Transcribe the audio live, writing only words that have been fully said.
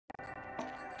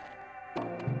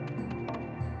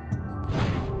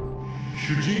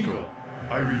Shujinko,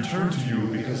 I return to you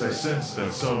because I sense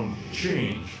that some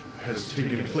change has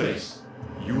taken place.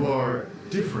 You are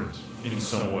different in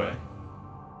some way.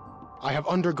 I have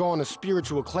undergone a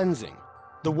spiritual cleansing.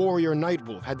 The warrior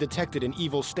Nightwolf had detected an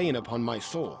evil stain upon my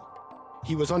soul.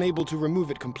 He was unable to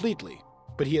remove it completely,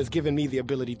 but he has given me the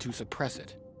ability to suppress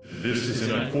it. This is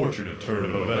an unfortunate turn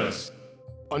of events.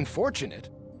 Unfortunate?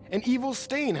 An evil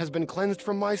stain has been cleansed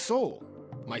from my soul.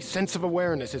 My sense of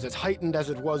awareness is as heightened as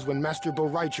it was when Master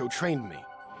Boraicho trained me.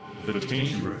 The taint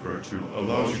you refer to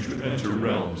allows you to enter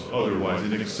realms otherwise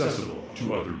inaccessible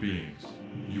to other beings.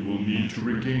 You will need to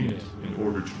regain it in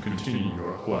order to continue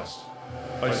your quest.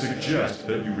 I suggest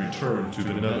that you return to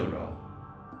the Netherrealm.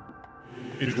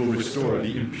 It will restore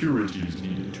the impurities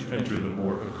needed to enter the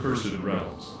more accursed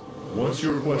realms. Once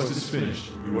your quest is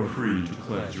finished, you are free to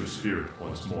cleanse your spirit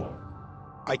once more.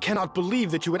 I cannot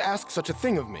believe that you would ask such a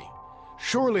thing of me.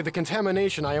 Surely the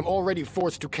contamination I am already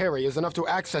forced to carry is enough to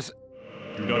access...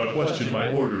 Do not question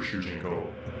my order, Shujinko.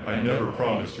 I never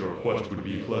promised your quest would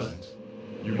be pleasant.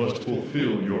 You must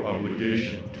fulfill your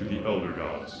obligation to the Elder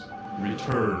Gods.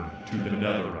 Return to the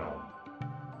Netherrealm.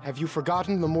 Have you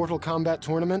forgotten the Mortal Kombat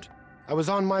tournament? I was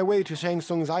on my way to Shang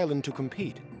Tsung's island to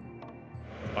compete.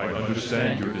 I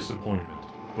understand your disappointment,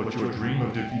 but your dream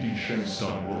of defeating Shang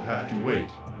Tsung will have to wait.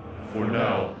 For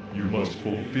now, you must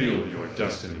fulfill your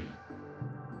destiny.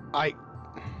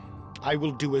 I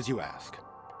will do as you ask.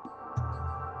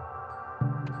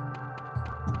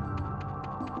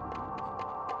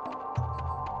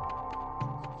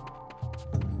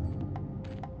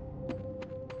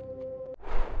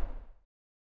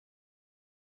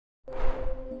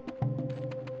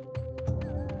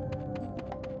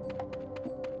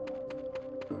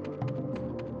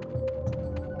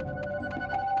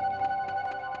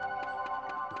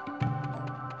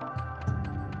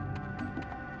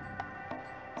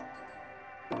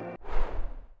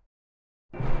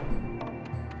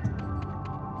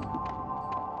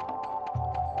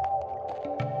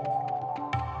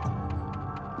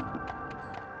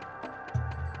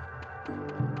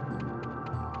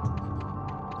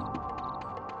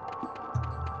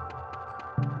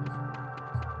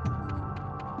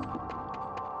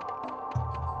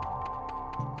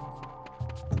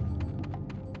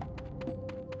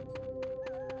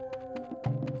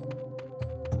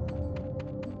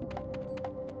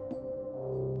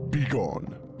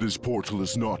 Begone. This portal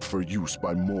is not for use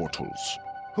by mortals.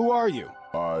 Who are you?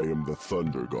 I am the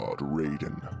Thunder God,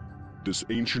 Raiden. This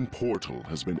ancient portal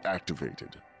has been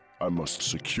activated. I must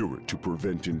secure it to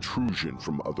prevent intrusion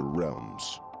from other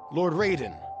realms. Lord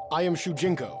Raiden, I am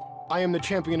Shujinko. I am the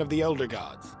champion of the Elder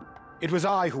Gods. It was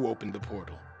I who opened the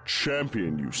portal.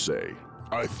 Champion, you say?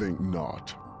 I think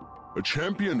not. A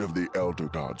champion of the Elder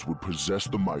Gods would possess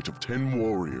the might of 10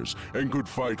 warriors and could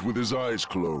fight with his eyes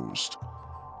closed.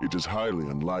 It is highly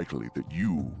unlikely that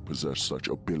you possess such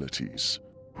abilities.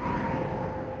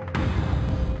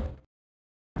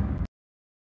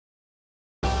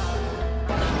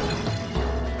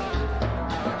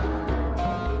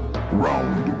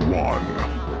 Round 1.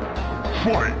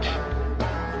 Fight!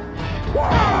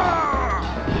 Fight!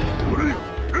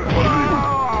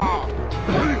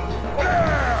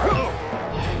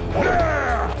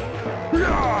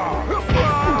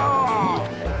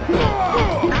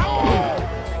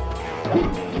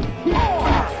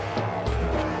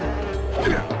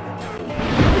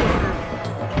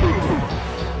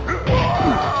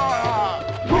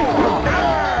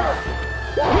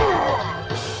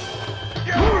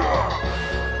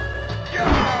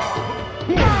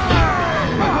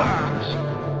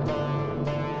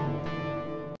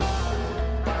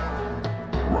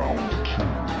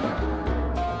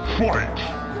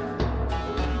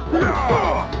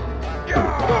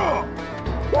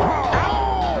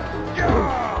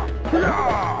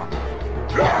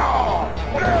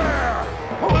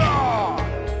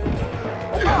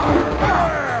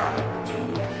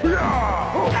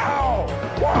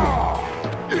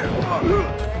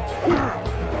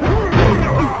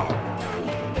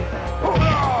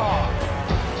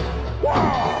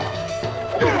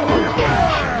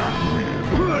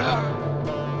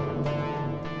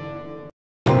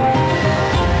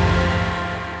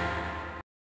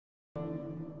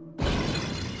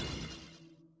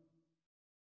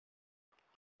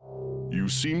 You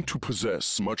seem to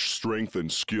possess much strength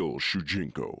and skill,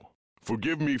 Shujinko.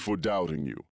 Forgive me for doubting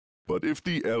you, but if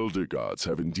the Elder Gods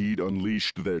have indeed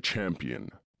unleashed their champion,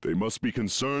 they must be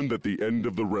concerned that the end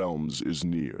of the realms is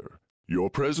near. Your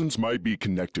presence might be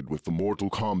connected with the Mortal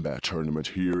Kombat tournament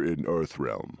here in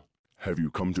Earthrealm. Have you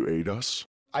come to aid us?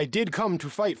 I did come to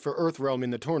fight for Earthrealm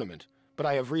in the tournament, but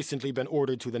I have recently been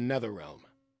ordered to the Netherrealm.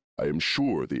 I am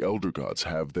sure the Elder Gods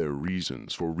have their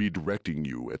reasons for redirecting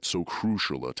you at so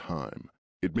crucial a time.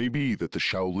 It may be that the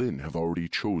Shaolin have already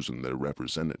chosen their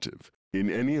representative. In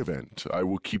any event, I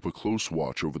will keep a close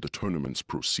watch over the tournament's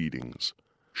proceedings.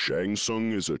 Shang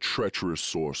Tsung is a treacherous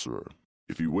sorcerer.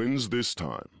 If he wins this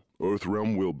time,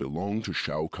 Earthrealm will belong to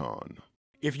Shao Kahn.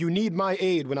 If you need my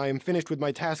aid when I am finished with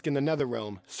my task in the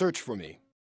Netherrealm, search for me.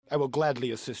 I will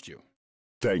gladly assist you.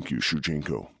 Thank you,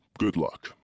 Shujinko. Good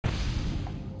luck.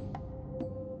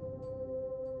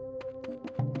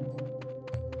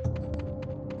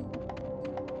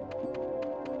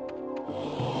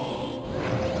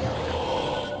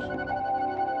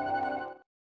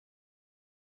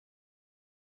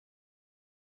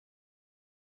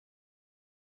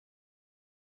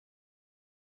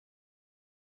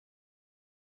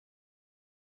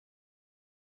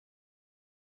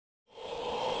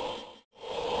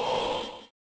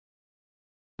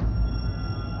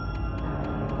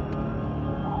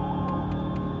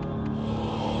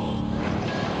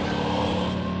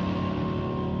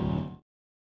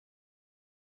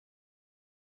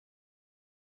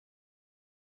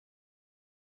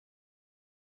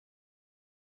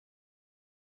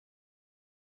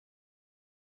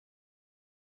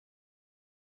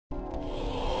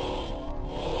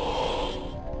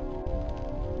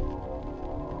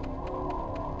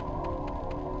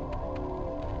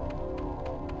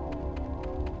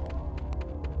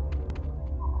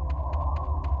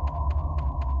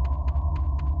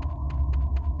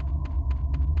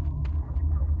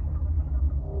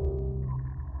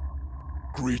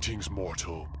 Greetings,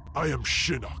 mortal. I am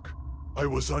Shinnok. I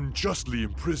was unjustly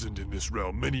imprisoned in this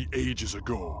realm many ages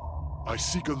ago. I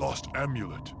seek a lost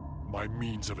amulet, my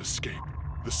means of escape.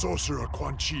 The sorcerer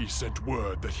Quan Chi sent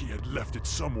word that he had left it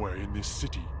somewhere in this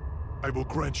city. I will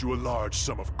grant you a large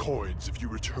sum of coins if you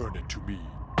return it to me.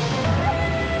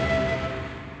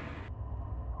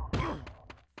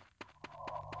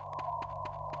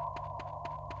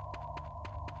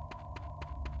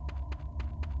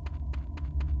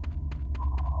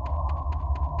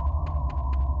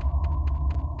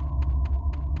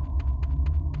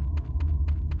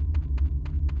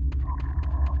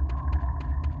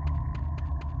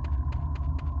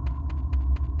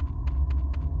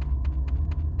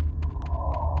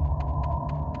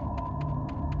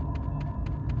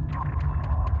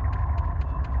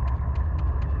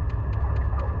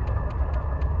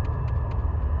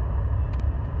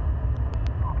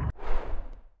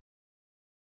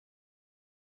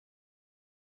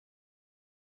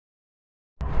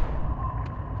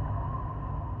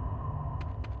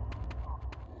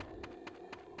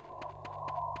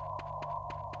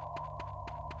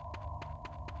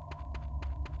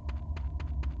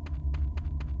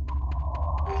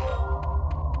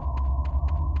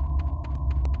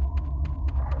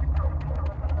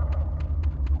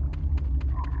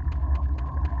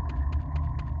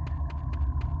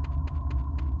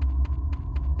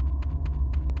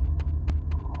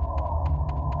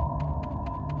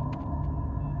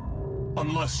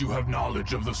 Unless you have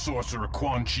knowledge of the sorcerer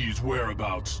Quan Chi's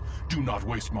whereabouts, do not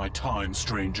waste my time,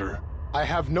 stranger. I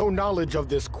have no knowledge of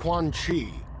this Quan Chi,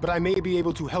 but I may be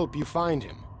able to help you find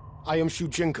him. I am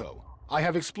Shujinko. I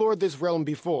have explored this realm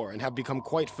before and have become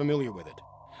quite familiar with it.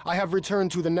 I have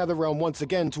returned to the Netherrealm once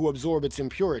again to absorb its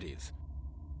impurities.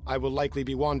 I will likely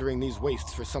be wandering these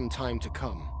wastes for some time to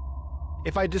come.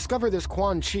 If I discover this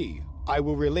Quan Chi, I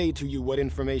will relay to you what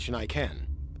information I can,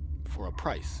 for a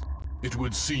price. It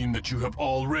would seem that you have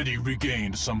already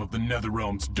regained some of the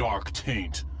Netherrealm's dark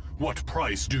taint. What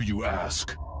price do you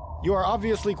ask? You are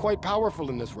obviously quite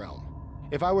powerful in this realm.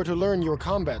 If I were to learn your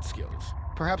combat skills,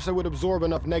 perhaps I would absorb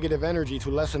enough negative energy to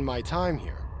lessen my time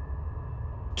here.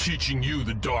 Teaching you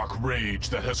the dark rage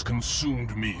that has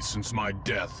consumed me since my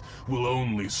death will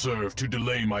only serve to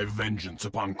delay my vengeance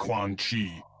upon Quan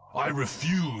Chi. I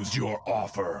refuse your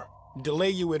offer.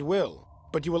 Delay you it will,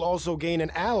 but you will also gain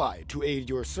an ally to aid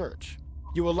your search.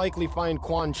 You will likely find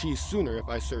Quan Chi sooner if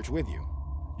I search with you.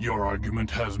 Your argument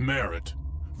has merit.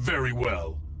 Very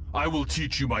well. I will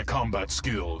teach you my combat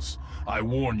skills. I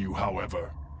warn you,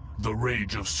 however, the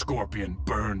rage of Scorpion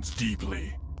burns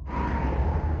deeply.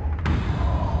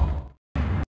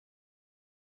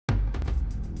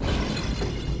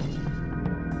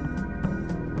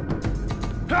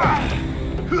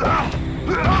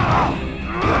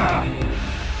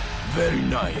 Very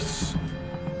nice.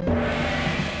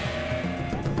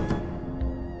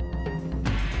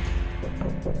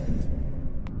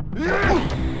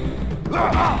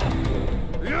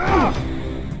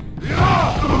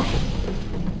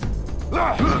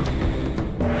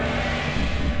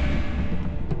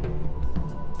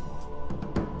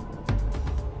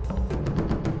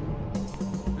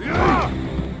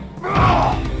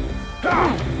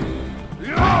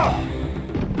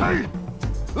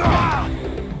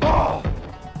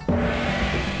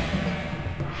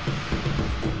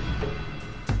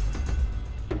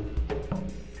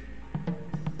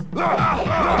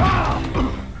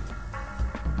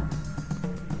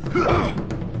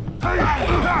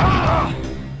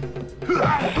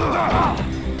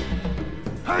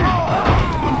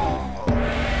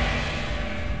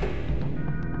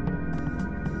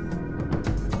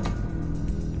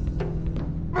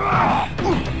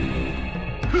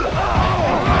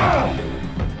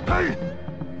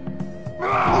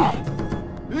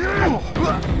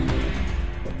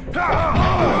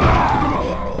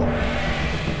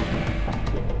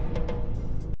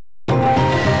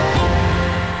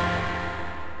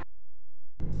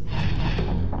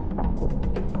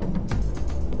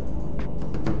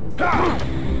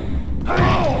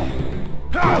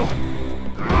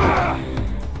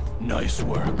 Nice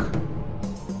work.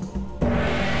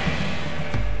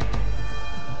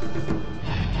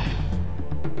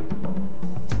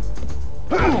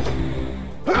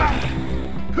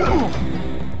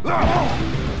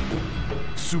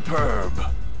 Superb.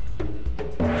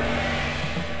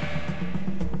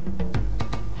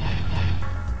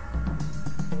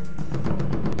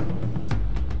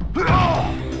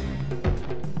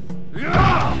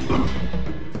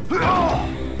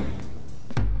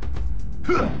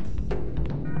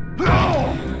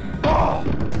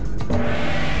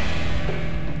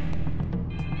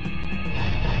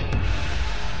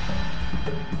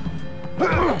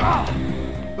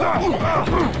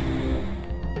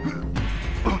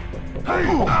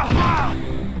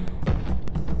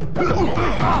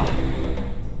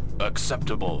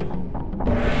 Acceptable.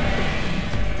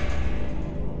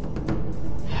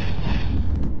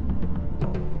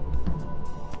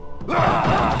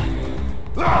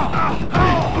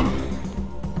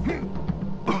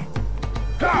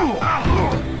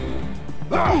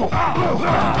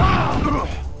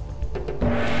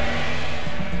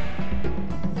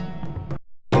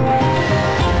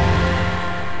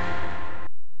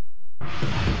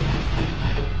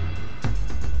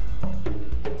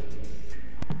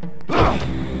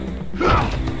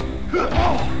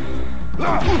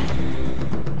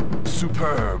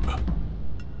 Superb.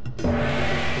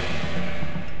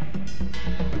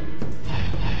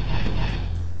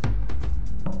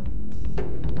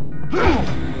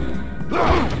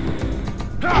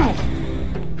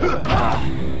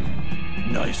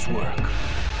 Nice work.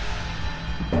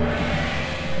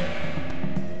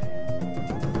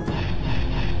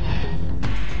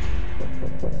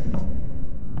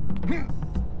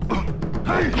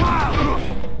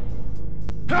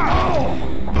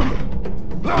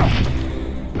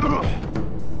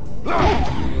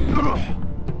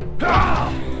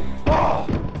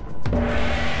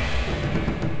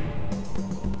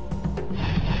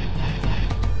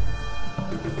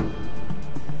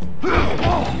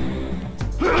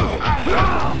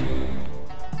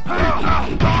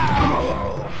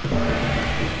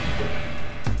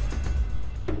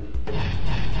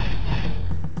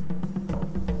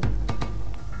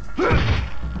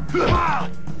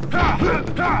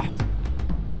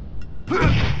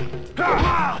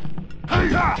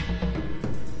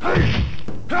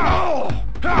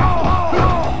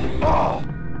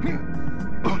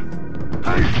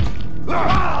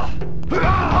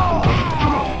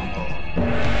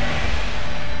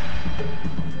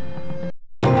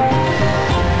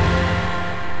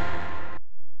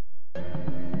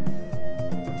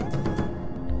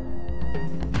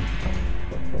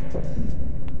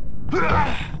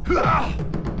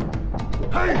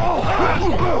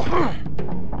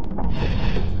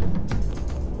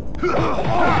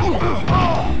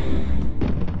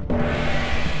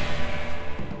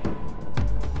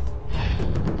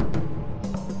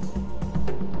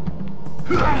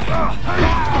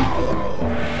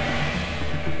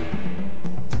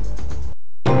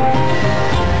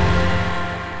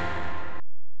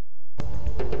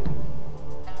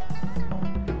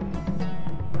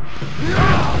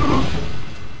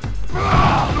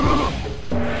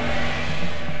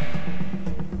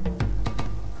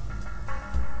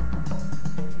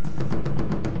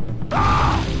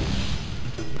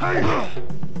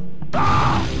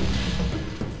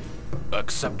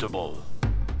 Acceptable.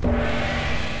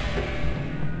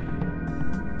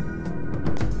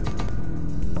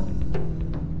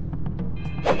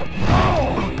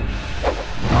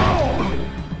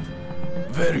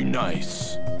 Very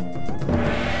nice.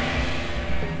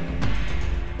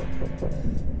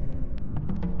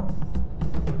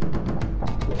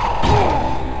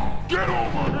 Get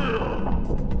over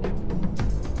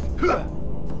here!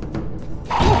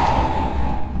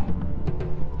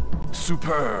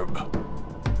 Superb.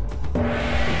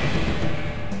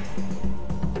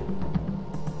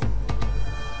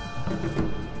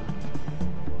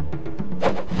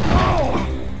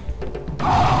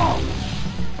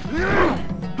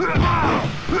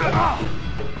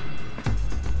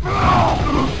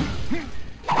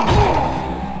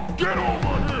 Get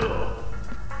over here!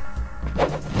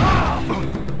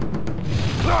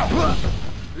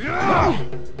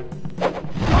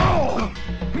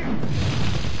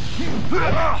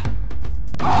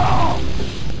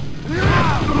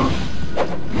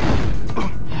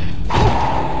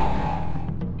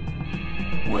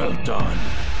 Well done.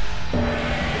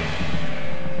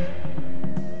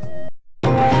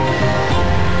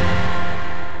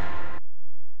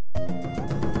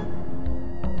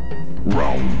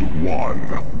 Round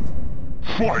 1.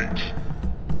 Fight!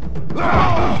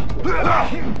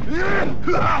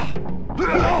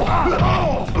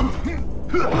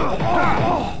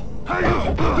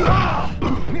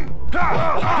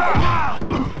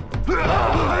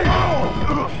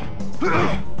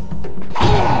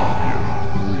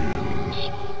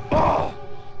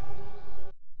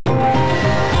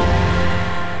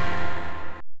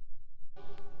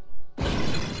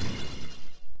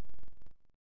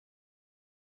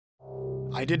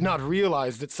 I did not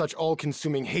realize that such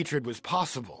all-consuming hatred was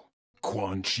possible.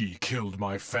 Quan Chi killed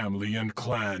my family and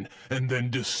clan, and then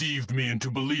deceived me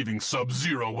into believing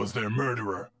Sub-Zero was their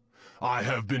murderer. I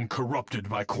have been corrupted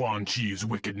by Quan Chi's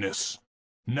wickedness.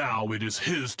 Now it is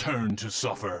his turn to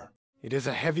suffer. It is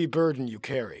a heavy burden you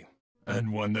carry.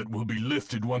 And one that will be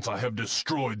lifted once I have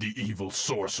destroyed the evil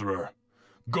sorcerer.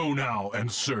 Go now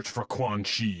and search for Quan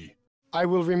Chi. I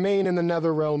will remain in the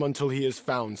Netherrealm until he is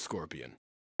found, Scorpion.